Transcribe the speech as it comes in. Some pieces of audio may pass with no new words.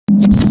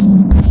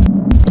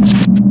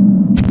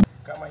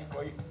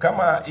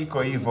kama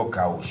iko hivyo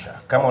kausha.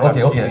 Kama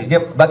okay,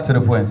 get back to the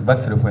point.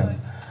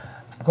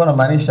 Kwa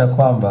namaanisha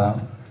kwamba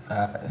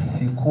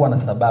sikuwa na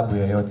sababu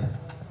yoyote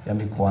ya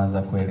mimi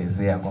kuanza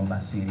kuelezea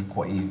kwamba si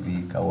ilikuwa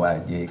hivi,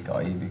 kawaje,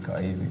 kawa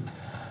hivi.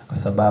 Kwa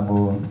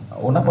sababu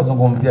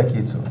unapozungumzia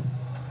kitu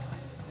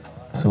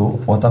so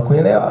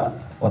watakuelewa,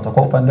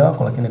 watakuwa upande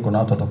wako, lakini kuna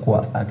watu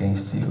watakuwa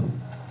against you.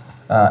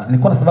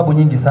 Nilikuwa na sababu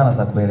nyingi sana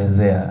za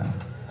kuelezea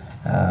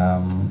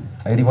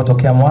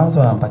ilivyotokea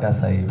mwanzo na mpaka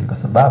sasa hivi, kwa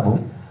sababu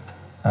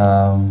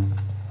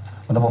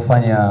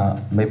unapofanya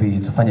maybe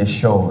tufanye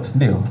show,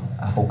 ndio,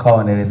 afu ukawa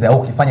unaelezea au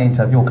ukifanya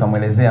interview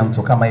ukamwelezea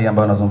mtu kama hii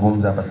ambayo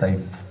unazungumza hapa sasa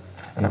hivi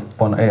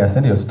on air,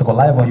 ndio, tuko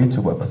live on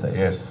YouTube hapa sasa hivi.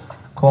 Yes.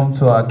 Kwa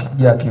mtu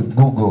akija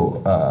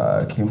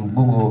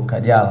kimgoogle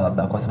KAJALA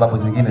labda kwa sababu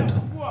zingine tu,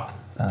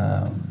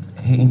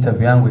 hii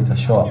interview yangu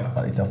itashow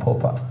up,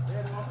 itapop up.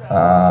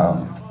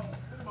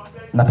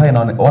 Na pale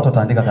watu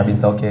wataandika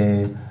kabisa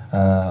okay,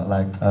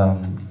 like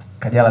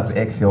KAJALA's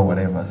ex or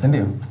whatever, si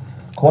ndio?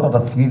 Kwa watu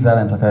watasikiliza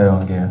yale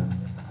nitakayoongea.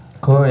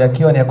 Kwa hiyo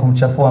yakiwa ni ya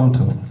kumchafua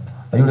mtu,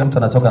 yule mtu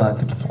anatoka na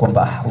kitu tu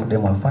kwamba huyu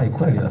demo hafai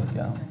kweli rafiki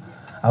yangu,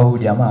 au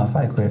jamaa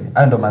hafai kweli.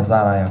 Hayo ndo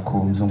madhara ya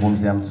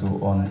kumzungumzia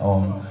mtu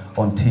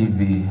on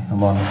TV.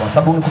 Kwa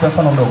sababu nikupe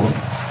mfano mdogo.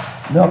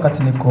 Leo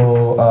wakati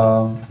niko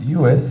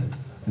US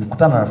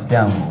nilikutana na rafiki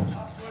yangu,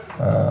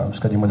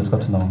 mshikaji mmoja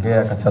tulikuwa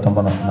tunaongea kati ya watu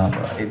ambao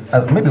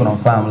maybe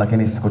unamfahamu,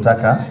 lakini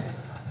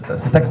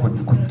sitaki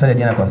kutaja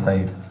jina kwa sasa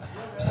hivi.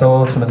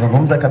 So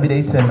tumezungumza, ikabidi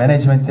aite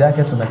management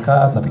yake,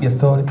 tumekaa tunapiga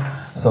story.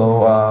 So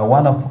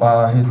one of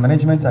his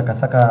management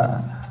akataka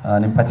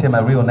nimpatie my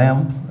real name,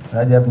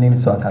 Rajab nini,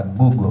 so aka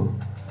Google.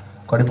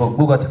 Kwa hiyo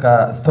Google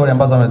katika story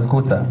ambazo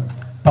amezikuta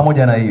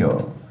pamoja na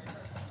hiyo,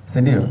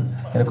 si ndio?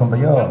 Ile kwamba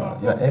your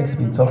ex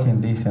been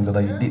talking this and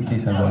that, you did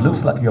this and that,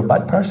 looks like you're a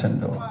bad person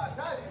though.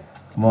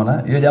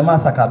 Umeona? Yule jamaa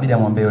sasa akabidi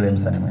amwambie yule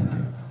msanii mwenzi.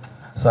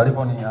 So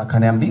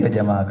akaniambia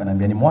jamaa,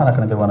 akaniambia ni mwana,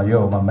 akaniambia bwana,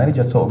 my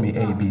manager told me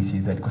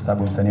ABCZ, kwa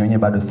sababu msanii wenyewe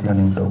bado sio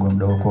ni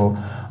mdogo, kwa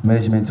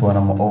management wana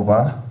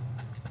over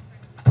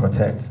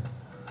protect.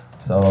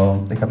 So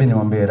ikabidi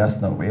nimwambie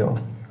that's not real.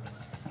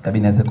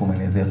 Ikabidi nianze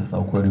kumuelezea sasa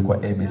ukweli kwa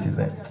ABCZ.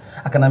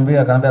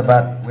 Akanambia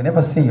but we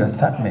never seen your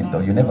statement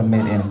though, you never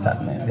made any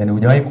statement. Yani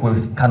hujawahi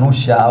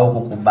kukanusha au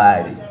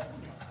kukubali.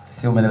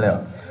 Si umeelewa?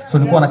 So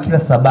nilikuwa na kila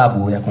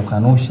sababu ya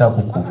kukanusha au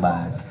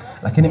kukubali.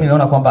 Lakini mimi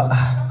niliona kwamba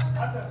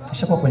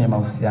ushakuwa kwenye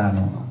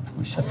mahusiano,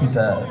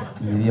 ushapita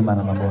milima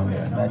na mabonde,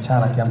 na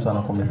achana kila mtu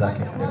ana kombe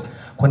zake.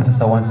 Kwani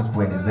sasa uanze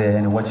kuelezea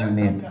yani what you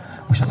need?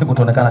 Ushasiku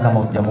utaonekana kama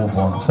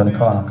hujamove on. So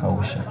nikawa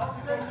nakausha.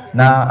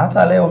 Na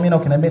hata leo mimi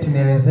ukiniambia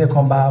nielezee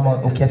kwamba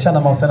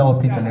ukiachana mahusiano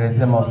yaliyopita,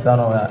 nielezee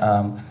mahusiano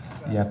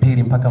ya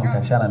pili mpaka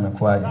mkachana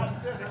imekuwaje.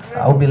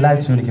 Au be live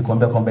tu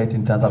nikikwambia kwamba eti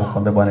nitaanza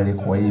kukwambia bwana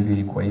ilikuwa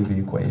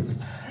hivi.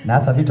 Na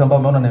hata vitu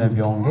ambavyo umeona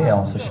nimeviongea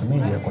on social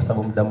media, kwa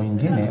sababu muda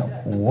mwingine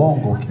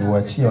uongo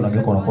ukiuachia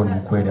unageuka unakuwa ni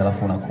ukweli,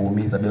 alafu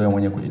unakuumiza bila wewe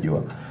mwenyewe kujijua.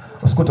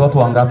 Usikute watu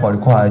wangapi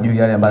walikuwa hawajui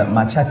yale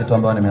machache tu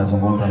ambayo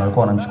nimeyazungumza, na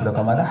walikuwa wanamchukulia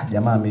kama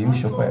jamaa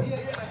ameisha kweli.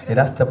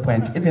 That's the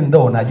point. Even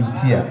though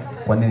najutia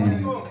kwa nini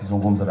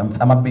nilizungumza.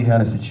 I'm be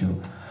honest with you.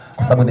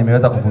 Kwa sababu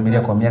nimeweza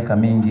kuvumilia kwa miaka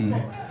mingi.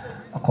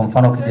 Kwa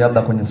mfano ukija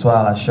labda kwenye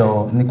swala la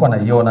show, nilikuwa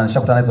naiona,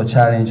 nishakutana hizo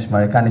challenge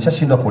Marekani,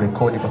 nishashindwa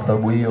kurekodi kwa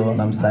sababu hiyo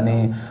na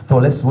msanii. So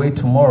let's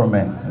wait tomorrow,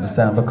 man.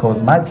 Understand?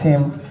 Because my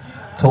team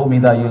told me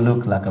that you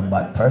look like a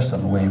bad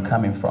person where you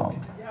coming from.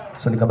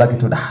 So nikabaki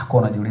tu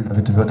kwa najiuliza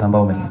vitu vyote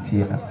ambavyo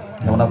umepitia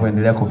na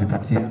unapoendelea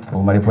kuvipitia,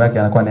 kwa malipo yake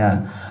yanakuwa ni haya.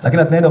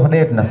 Lakini at the end of the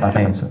day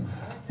tunasamehe tu.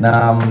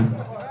 Na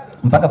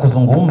mpaka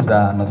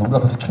nazungumza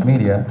kwa social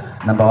media,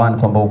 number 1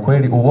 kwamba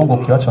ukweli, uongo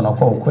ukiacha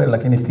unakuwa ukweli,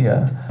 lakini pia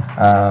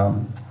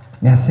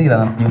ni hasira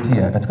na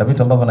najutia. Katika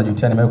vitu ambavyo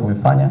najutia nimewahi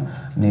kuvifanya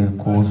ni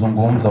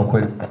kuzungumza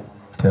ukweli,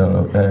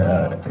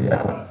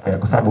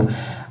 kwa sababu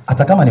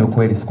hata kama ni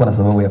ukweli sikuwa na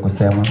sababu ya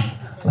kusema,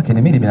 lakini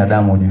mimi ni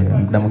binadamu, ujue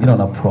muda mwingine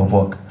una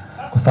provoke.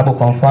 Kwa sababu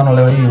kwa mfano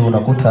leo hii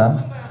unakuta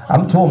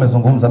mtu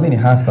umezungumza, mimi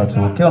ni hasa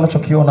tu kila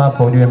unachokiona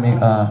hapo, ujue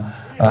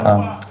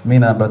mimi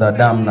na brother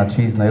Dam na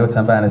Twiz na yote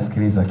ambaye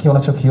anasikiliza, kila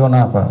unachokiona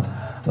hapa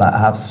I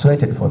have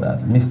sweated for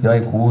that. Mimi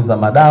sijawahi kuuza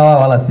madawa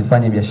wala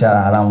sifanyi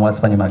biashara haramu wala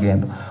sifanyi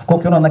magendo. Kwa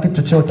ukiona na kitu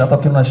chochote, hata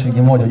ukiona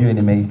shilingi moja, ujue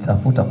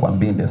nimeitafuta kwa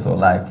mbinde. So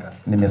like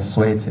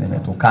nimesweat,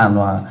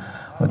 nimetukanwa.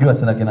 Unajua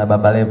tena kina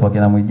Baba Levo,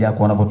 kina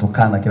Mwijako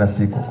wanapotukana kila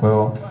siku. Kwa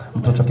hiyo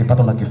mtu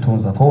unachokipata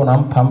unakitunza. Kwa hiyo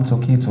unampa mtu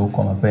kitu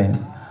kwa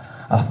mapenzi,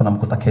 alafu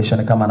namkuta kesho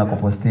ni kama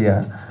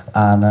anakupostia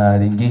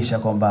analingisha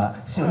kwamba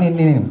sio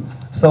nini.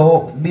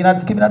 So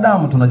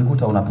kibinadamu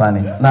tunajikuta una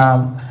panic.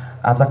 Na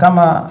hata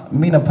kama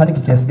mimi na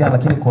panic kiasi gani,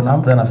 lakini kuna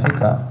muda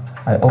nafika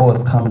I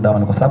always calm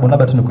down, kwa sababu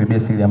labda tu nikuibia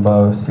siri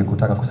ambayo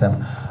sikutaka kusema.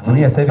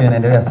 Dunia sasa hivi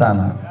inaendelea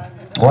sana.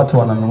 Watu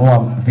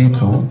wananunua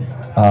vitu,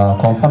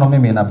 kwa mfano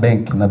mimi na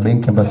bank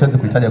ambayo siwezi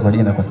kuitaja kwa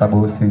jina kwa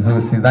sababu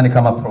sidhani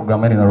kama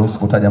programu hii inaruhusu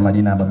kutaja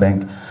majina ya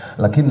bank.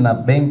 Lakini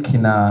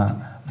na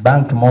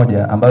bank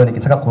moja ambayo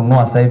nikitaka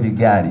kununua sasa hivi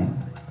gari,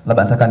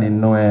 labda nataka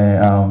ninunue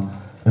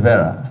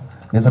Vera,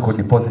 naweza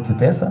kudeposit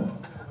pesa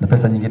na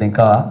pesa nyingine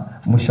nikawa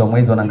mwisho wa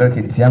mwezi wanaangalia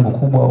credit yangu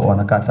kubwa,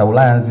 wanakata.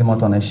 Ulaya nzima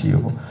watu wanaishi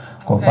hivyo.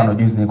 Kwa mfano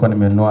juzi nilikuwa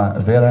nimenunua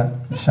Vera,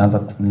 nishaanza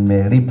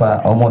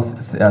nimelipa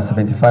almost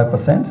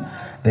 75%,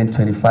 then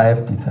 25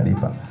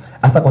 nitalipa.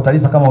 Hasa kwa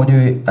taarifa kama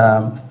hujui,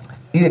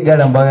 ile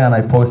gari ambayo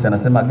anaipost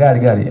anasema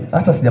gari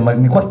hata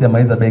nilikuwa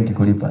sijamaliza benki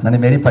kulipa na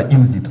nimelipa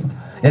juzi tu.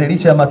 Yaani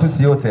licha ya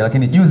matusi yote,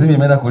 lakini juzi mimi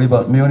nimeenda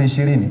kulipa milioni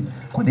 20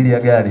 kwa ajili ya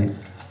gari.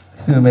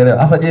 Si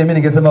umeelewa? Sasa je, mimi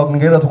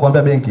ningeweza tu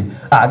kuambia benki,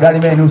 gari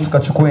mimi nusu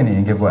kachukueni,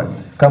 ingekuwaje?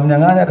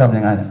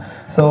 Kamnyang'anya.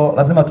 So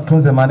lazima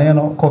tutunze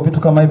maneno. Kwa vitu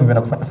kama hivyo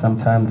vinakufanya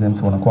sometimes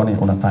mtu unakuwa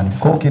una panic.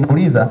 Kwa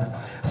ukiniuliza,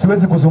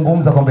 siwezi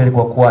kuzungumza kwamba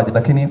ilikuwa kwaje,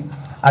 lakini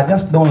I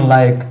just don't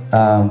like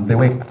the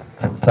way,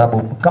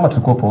 sababu kama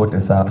tulikuwa wote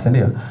sawa, si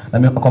ndio? Na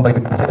mimi kwamba I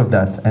deserve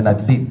that and I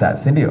did that,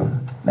 si ndio?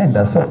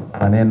 Nenda so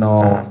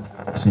maneno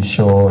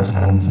sisho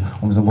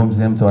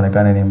umzungumzie mtu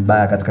aonekane ni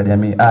mbaya katika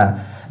jamii.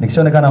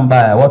 Nikishaonekana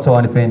mbaya, watu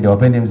hawanipendi,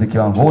 wapendi muziki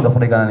wangu. Wewe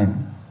unafaidika nini?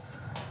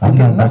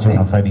 Hamna ambacho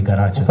unafaidika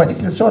nacho.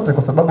 Ufaidiki chochote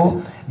kwa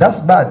sababu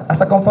that's bad.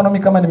 Hasa kwa mfano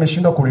mimi kama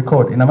nimeshindwa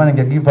kurecord, ina maana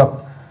ninge give up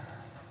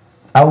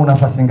au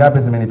nafasi ngapi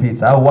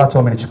zimenipita au watu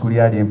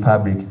wamenichukuliaje in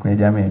public kwenye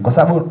jamii. Kwa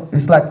sababu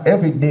it's like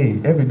every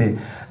day.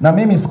 Na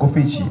mimi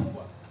sikufichi.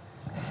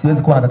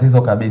 Siwezi kuwa na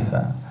tatizo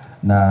kabisa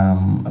na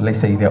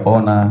let's say the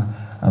owner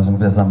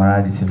anazungumzia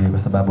Zamaradi TV kwa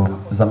sababu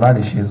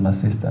Zamaradi she is my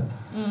sister.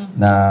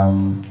 Na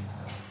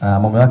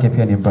mume wake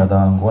pia ni brother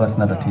wangu, wala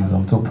sina tatizo.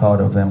 I'm too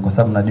proud of them kwa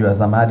sababu najua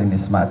Zamaradi ni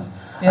smart.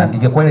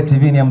 Ingekuwa ile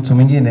TV ni ya mtu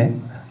mwingine,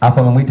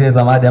 afa amemwita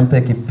Zamaradi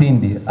ampe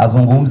kipindi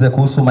azungumze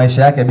kuhusu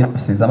maisha yake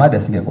binafsi, Zamaradi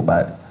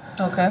asingekubali.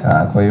 Okay.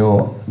 Kwa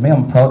hiyo mimi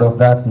I'm proud of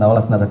that na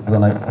wala sina tatizo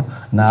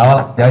na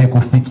wala hajawahi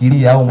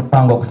kufikiria au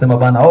mpango kusema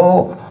bana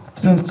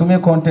tumie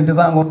content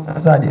zangu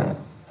saje.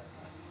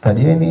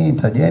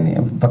 Tajeni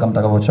mpaka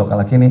mtakavyochoka,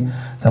 lakini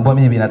tambua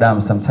mimi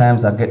binadamu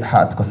sometimes I get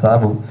hurt kwa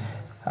sababu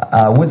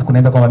huwezi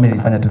kuniambia kwamba mimi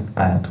nilifanya tu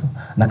vibaya tu.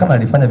 Na kama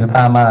nilifanya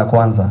vibaya mara ya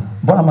kwanza,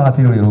 mbona mara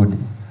pili ulirudi?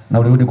 Na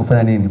ulirudi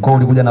kufanya nini? Kwa hiyo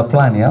ulikuja na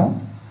plan au?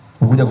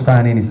 Ulikuja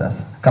kufanya nini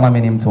sasa? Kama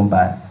mimi ni mtu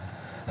mbaya.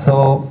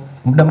 So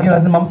muda mwingine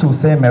lazima mtu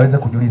useme aweze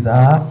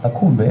kujiuliza,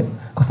 kumbe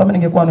kwa sababu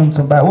ningekuwa ni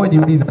mtu mbaya. Wewe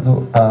jiulize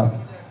tu,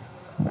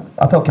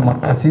 hata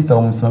ukimwambia sister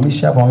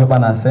umsimamishe hapo, mwambie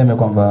bana aseme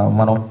kwamba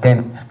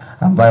mwanamke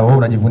ambaye wewe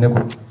unajivunia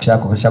kwa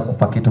chako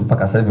kishakupa kitu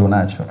mpaka sasa hivi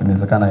unacho.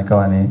 Inawezekana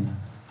ikawa ni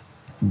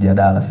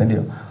mjadala, si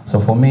ndio? So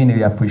for me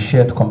nili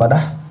appreciate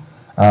kwamba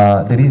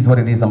that is what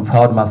it is, I'm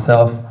proud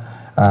myself.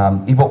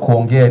 Hivyo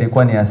kuongea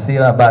ilikuwa ni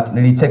hasira, but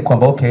nilitake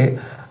kwamba okay,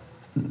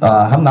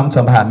 hamna mtu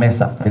ambaye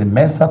mess up. Nili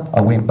mess up,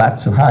 I went back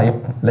to high,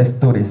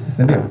 let's do this,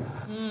 si ndio?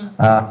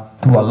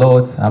 To a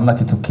lot, hamna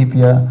kitu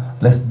kipya,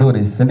 let's do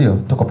this, si ndio?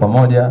 Tuko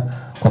pamoja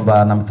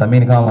kwamba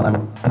namthamini kama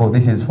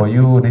this is for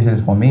you, this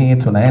is for me,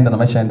 tunaenda na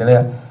maisha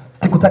yaendelea.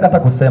 Sikutaka hata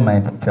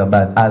kusema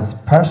but as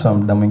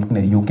person na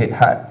mwingine you get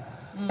hurt.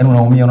 Yaani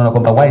unaumia, unaona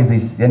kwamba why is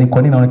this? Yaani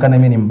kwa nini naonekana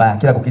mimi ni mbaya?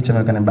 Kila kukicha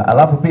mimi ni mbaya.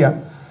 Alafu pia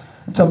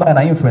mtu ambaye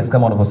ana influence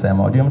kama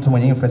unavyosema. Unajua mtu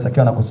mwenye influence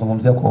akiwa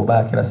anakuzungumzia kwa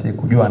ubaya kila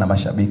siku, jua ana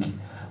mashabiki.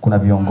 Kuna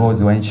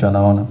viongozi wa nchi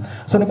wanaona.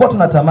 So nilikuwa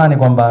tunatamani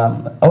kwamba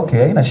okay,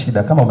 haina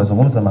shida kama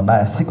umezungumza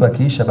mabaya, siku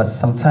akiisha but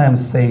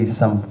sometimes say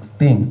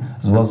something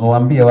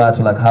zuwaambie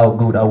watu like how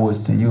good I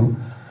was to you.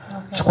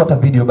 Chukua ta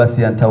video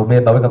basi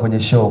nitaubeba, weka kwenye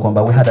show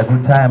kwamba we had a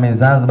good time in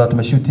Zanzibar,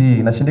 tumeshoot hii.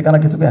 Inashindikana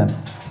kitu gani?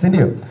 Si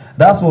ndio?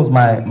 That was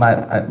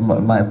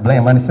my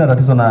blame. Mani sina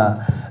tatizo na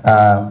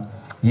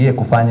yeye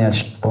kufanya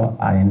show,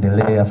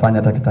 aendelee afanye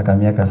hata kitaka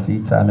miaka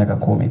 6, miaka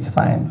 10, it's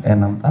fine.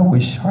 And I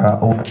wish her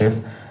all the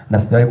best. Na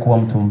sijawahi kuwa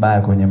mtu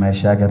mbaya kwenye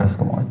maisha yake hata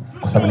siku moja.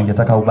 Kwa sababu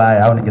ningetaka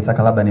ubaya au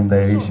ningetaka labda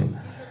nimdhalilishe.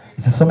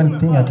 It's so many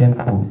things I can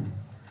do.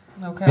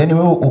 Okay. Yaani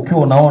wewe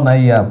ukiwa unaona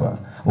hii hapa,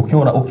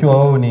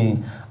 ukiwa wewe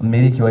ni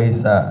mmiliki wa hii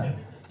saa,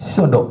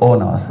 sio ndo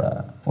owner wa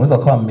saa. Unaweza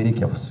kuwa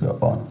mmiliki afu sio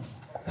owner.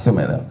 Sio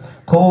umeelewa?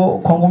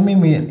 Kwangu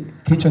mimi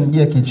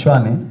kilichonijia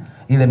kichwani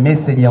ile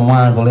message ya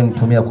mwanzo ile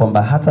nitumia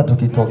kwamba hata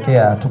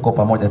tukitokea tuko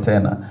pamoja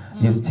tena,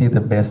 you still the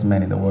best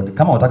man in the world.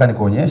 Kama unataka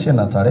nikuonyeshe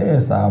na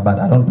tarehe sawa, but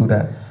I don't do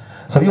that.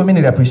 So hiyo mimi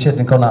nili appreciate,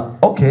 nikaona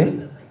okay,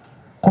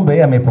 kumbe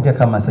yeye ameipokea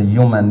kama as a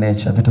human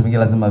nature. Vitu vingi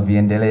lazima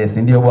viendelee,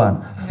 si ndio bwana?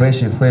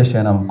 Fresh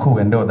and I'm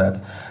cool and all that.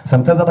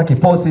 Sometimes hata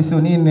kiposti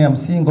sio nini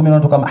msingo, mimi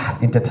naona kama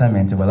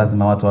entertainment, but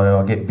lazima watu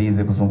wa get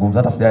busy kuzungumza,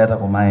 hata sijai hata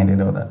kumind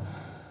and all that.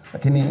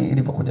 Lakini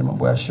ilipokuja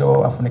mambo ya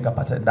show, afu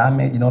nikapata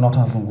damage, naona watu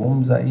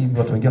wanazungumza hivi,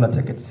 watu wengine wana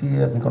take it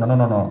serious, nikaona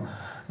no.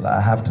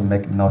 I have to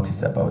make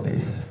notice about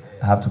this.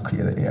 I have to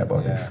clear the air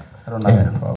about this. I don't know.